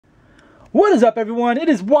What is up, everyone? It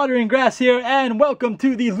is Watering Grass here, and welcome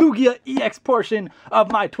to the Lugia EX portion of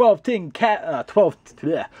my 12 tin plasma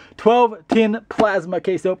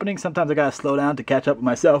case opening. Sometimes I gotta slow down to catch up with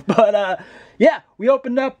myself, but yeah, we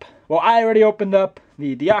opened up, well, I already opened up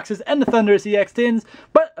the Deoxys and the Thunderous EX tins,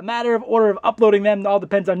 but a matter of order of uploading them all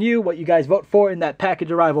depends on you, what you guys vote for in that package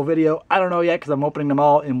arrival video. I don't know yet, because I'm opening them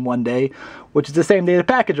all in one day, which is the same day the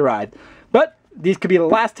package arrived. But these could be the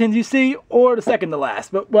last tins you see, or the second to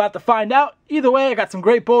last, but we'll have to find out. Either way, I got some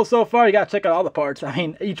great pulls so far. You gotta check out all the parts. I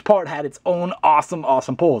mean, each part had its own awesome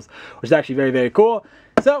pulls, which is actually very, very cool.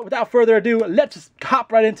 So, without further ado, let's just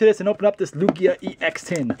hop right into this and open up this Lugia EX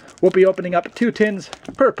tin. We'll be opening up 2 tins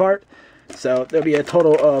per part, so there'll be a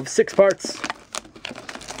total of 6 parts.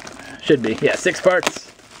 Should be, yeah, 6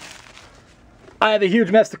 parts. I have a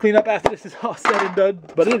huge mess to clean up after this is all said and done,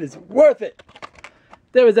 but it is worth it.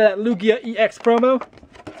 There was that Lugia EX promo.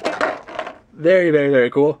 Very, very,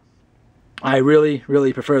 very cool. I really,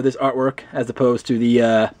 really prefer this artwork as opposed to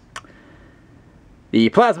the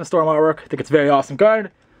Plasma Storm artwork. I think it's a very awesome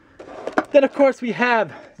card. Then, of course, we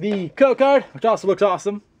have the code card, which also looks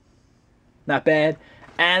awesome. Not bad.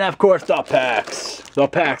 And, of course, the packs. The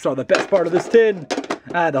packs are the best part of this tin.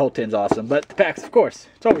 The whole tin's awesome, but the packs, of course.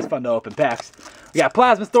 It's always fun to open packs. We got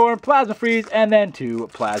Plasma Storm, Plasma Freeze, and then 2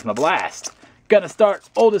 Plasma Blast. Gonna start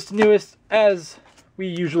oldest to newest as we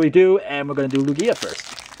usually do, and we're gonna do Lugia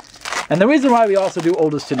first. And the reason why we also do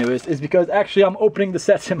oldest to newest is because actually I'm opening the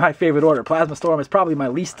sets in my favorite order. Plasma Storm is probably my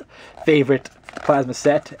least favorite plasma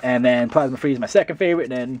set, and then Plasma Freeze is my second favorite,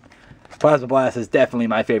 and then Plasma Blast is definitely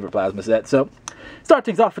my favorite plasma set. So start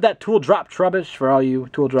things off with that Tool Drop Trubbish for all you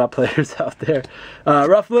Tool Drop players out there.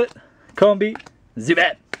 Rufflet, Combi,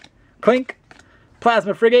 Zubat, Clink,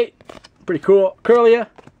 Plasma Frigate, pretty cool, Curlia,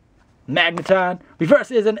 Magneton. Reverse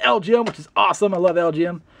is an LGM, which is awesome. I love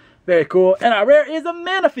LGM. Very cool. And our rare is a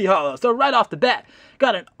Manaphy Holo. So right off the bat,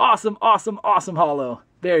 got an awesome holo.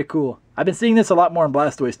 Very cool. I've been seeing this a lot more in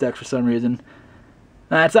Blastoise decks for some reason.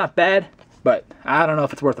 It's not bad, but I don't know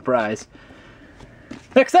if it's worth the prize.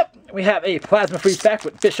 Next up, we have a Plasma Freeze pack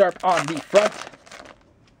with Bisharp on the front.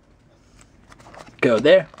 Go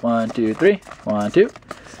there. 1, 2, 3. 1, 2.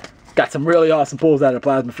 Got some really awesome pulls out of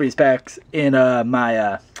Plasma Freeze packs in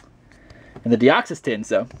in the Deoxys tin,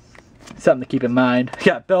 so something to keep in mind. We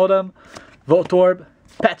got Beldum, Voltorb,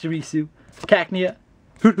 Pachirisu, Cacnea,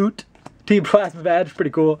 Hoot Hoot, Team Plasma Badge, pretty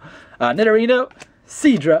cool. Nidorino,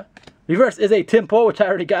 Seadra. Reverse is a Timpole, which I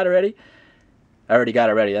already got already.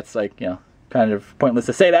 That's like, you know, kind of pointless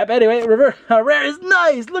to say that. But anyway, reverse, rare is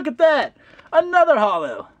nice. Look at that. Another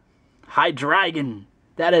holo. Hydreigon.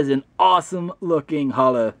 That is an awesome looking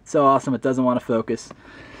holo. So awesome it doesn't want to focus.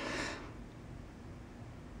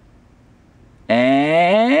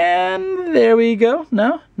 And there we go.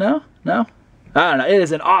 No. I don't know. It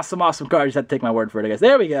is an awesome card. You just have to take my word for it, I guess.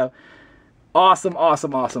 There we go. Awesome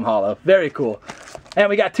holo. Very cool. And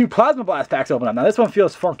we got 2 Plasma Blast packs open up. Now this one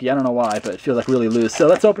feels funky. I don't know why, but it feels like really loose. So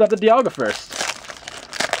let's open up the Dialga first.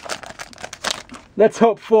 Let's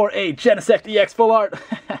hope for a Genesect EX full art.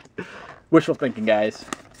 Wishful thinking, guys.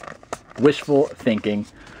 Wishful thinking.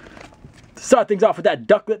 Start things off with that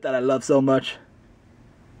Ducklet that I love so much.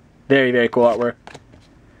 Very, very cool artwork.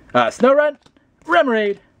 Snorunt,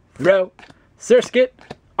 Remoraid, Row, Surskit,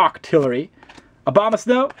 Octillery,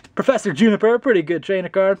 Abomasnow, Professor Juniper, pretty good trainer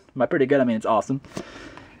card. By pretty good, I mean it's awesome.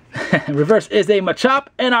 Reverse is a Machop,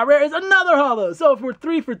 and our rare is another holo. So if we're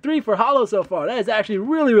 3 for 3 for holo so far, that is actually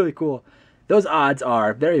really, really cool. Those odds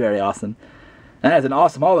are very, very awesome. And that is an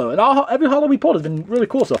awesome holo. And every holo we pulled has been really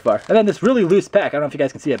cool so far. And then this really loose pack, I don't know if you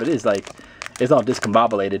guys can see it, but it is like, it's all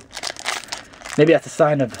discombobulated. Maybe that's a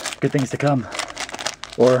sign of good things to come.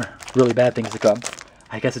 Or really bad things to come.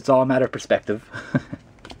 I guess it's all a matter of perspective.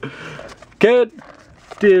 Good.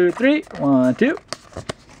 2, 3. 1, 2.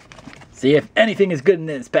 See if anything is good in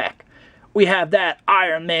this pack. We have that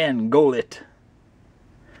Iron Man Golett.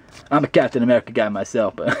 I'm a Captain America guy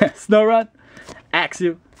myself. Snorunt,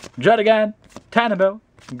 Axew, Druddigon, Tynamo,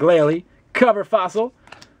 Glalie, Cover Fossil,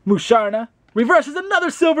 Musharna. Reverse is another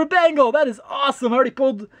Silver Bangle. That is awesome. I already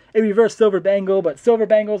pulled a reverse Silver Bangle, but Silver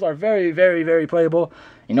Bangles are very, very, very playable.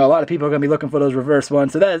 You know, a lot of people are going to be looking for those reverse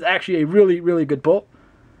ones, so that is actually a really, really good pull.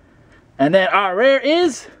 And then our rare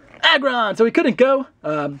is Aggron. So we couldn't go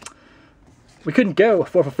 4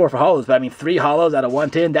 for 4 for holos, but I mean 3 holos out of 1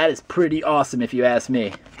 tin. That is pretty awesome if you ask me.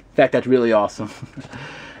 In fact, that's really awesome.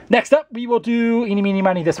 Next up, we will do eeny, meeny,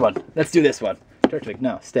 miny, this one. Let's do this one. Turtwig,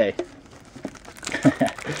 no, stay.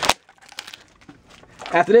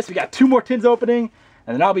 After this, we got 2 more tins opening,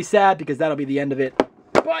 and then I'll be sad because that'll be the end of it.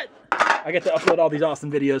 But I get to upload all these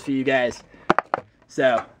awesome videos for you guys.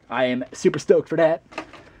 So I am super stoked for that.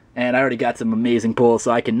 And I already got some amazing pulls,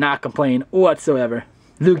 so I cannot complain whatsoever.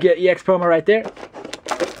 Lugia EX promo right there.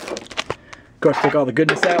 Of course, take all the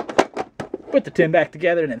goodness out. Put the tin back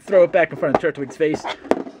together and then throw it back in front of Turtwig's face.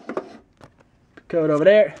 Code over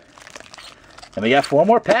there. And we got 4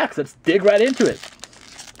 more packs. Let's dig right into it.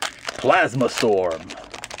 Plasma Storm.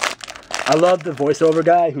 I love the voiceover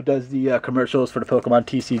guy who does the commercials for the Pokemon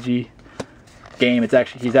TCG game.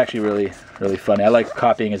 He's actually really funny. I like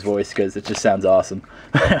copying his voice because it just sounds awesome.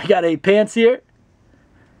 We got a Pants here.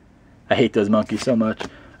 I hate those monkeys so much.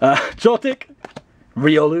 Joltik,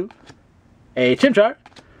 Riolu, a Chimchar,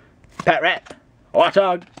 Patrat,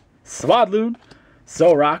 Watchog, Swadloon,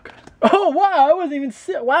 Solrock. Oh wow, I wasn't even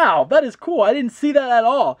wow, that is cool. I didn't see that at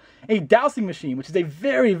all. A Dowsing Machine, which is a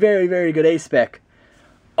very good A spec.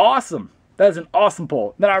 Awesome. That is an awesome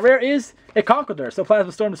pull. Then our rare is a Conkeldurr, so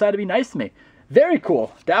Plasma Storm decided to be nice to me. Very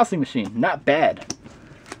cool. Dowsing Machine, not bad.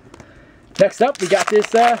 Next up, we got this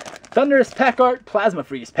Thunderous Pack Art Plasma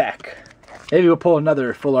Freeze pack. Maybe we'll pull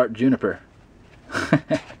another Full Art Juniper.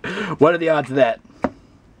 What are the odds of that?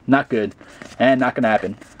 Not good. And not going to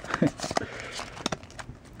happen.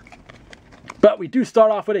 But we do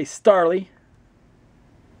start off with a Starly,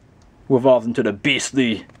 who evolves into the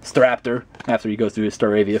beastly Staraptor after he goes through his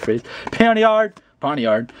Staravia phase. Pawniard,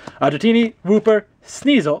 Dratini, Wooper,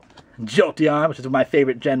 Sneasel, Jolteon, which is my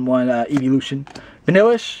favorite Gen 1 evolution,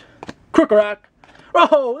 Vanillish, Krokorok.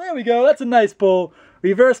 Oh, there we go. That's a nice pull.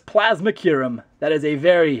 Reverse Plasma Kyurem. That is a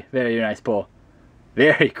very nice pull.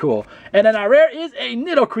 Very cool. And then our rare is a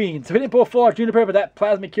Nidoqueen. So we didn't pull Full Art Juniper, but that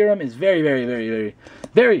Plasma Kyurem is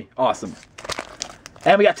very awesome.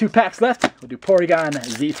 And we got 2 packs left. We'll do Porygon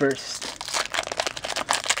Z first.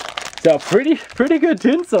 So pretty good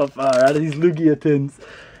tins so far out of these Lugia tins.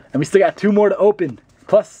 And we still got 2 more to open.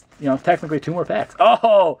 Plus, you know, technically 2 more packs.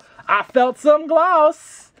 Oh, I felt some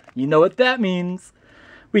gloss. You know what that means.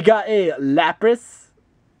 We got a Lapras.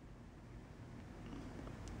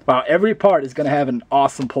 Wow, every part is going to have an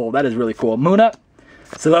awesome pull. That is really cool. Munna,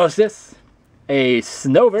 Solosis, a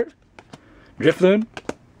Snover, Drifloon,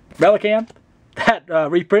 Relicanth, that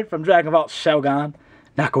reprint from Dragon Ball Shogun.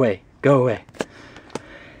 Knock away. Go away.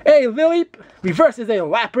 A Lileep. Reverse is a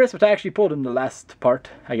Lapras, which I actually pulled in the last part,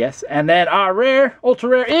 I guess. And then our rare, ultra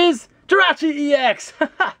rare, is Jirachi EX.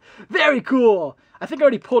 Very cool. I think I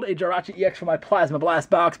already pulled a Jirachi EX from my Plasma Blast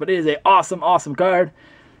box, but it is an awesome card.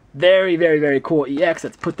 Very cool EX.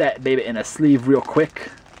 Let's put that baby in a sleeve real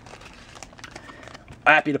quick.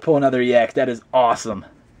 Happy to pull another EX. That is awesome.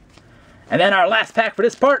 And then our last pack for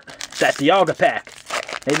this part, that Dialga pack.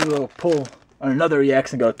 Maybe we'll pull another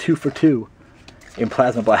EX and go 2 for 2 in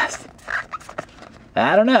Plasma Blast.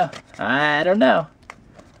 I don't know. I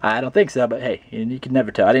don't think so, but hey, you can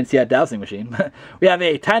never tell. I didn't see that Dowsing Machine. We have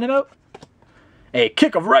a Tynamo, a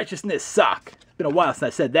Kick of Righteousness sock. It's been a while since I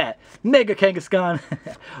said that. Mega Kangaskhan,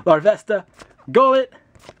 Larvesta, Golett,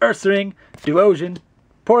 Ursaring, Duosion,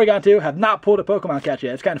 Porygon 2. Have not pulled a Pokemon catch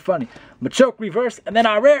yet. It's kind of funny. Machoke reverse. And then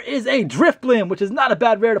our rare is a Drifblim, which is not a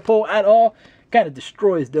bad rare to pull at all. Kind of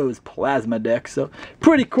destroys those plasma decks. So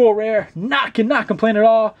pretty cool rare. Cannot complain at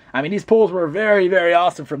all. I mean, these pulls were very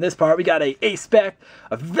awesome from this part. We got a spec,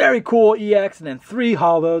 a very cool EX, and then 3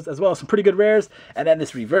 holos, as well as some pretty good rares. And then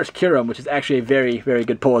this reverse Kyurem, which is actually a very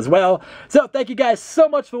good pull as well. So thank you guys so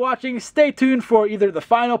much for watching. Stay tuned for either the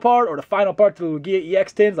final part or the final part to the Lugia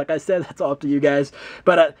EX tins. Like I said, that's all up to you guys.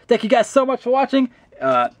 But thank you guys so much for watching.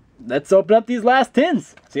 Let's open up these last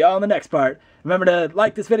tins. See y'all in the next part. Remember to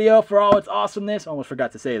like this video for all its awesomeness. Almost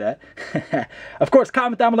forgot to say that. Of course,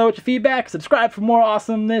 comment down below with your feedback. Subscribe for more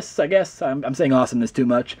awesomeness. I guess I'm saying awesomeness too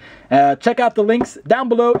much. Check out the links down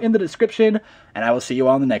below in the description. And I will see you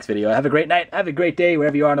all in the next video. Have a great night. Have a great day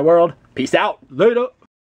wherever you are in the world. Peace out. Later.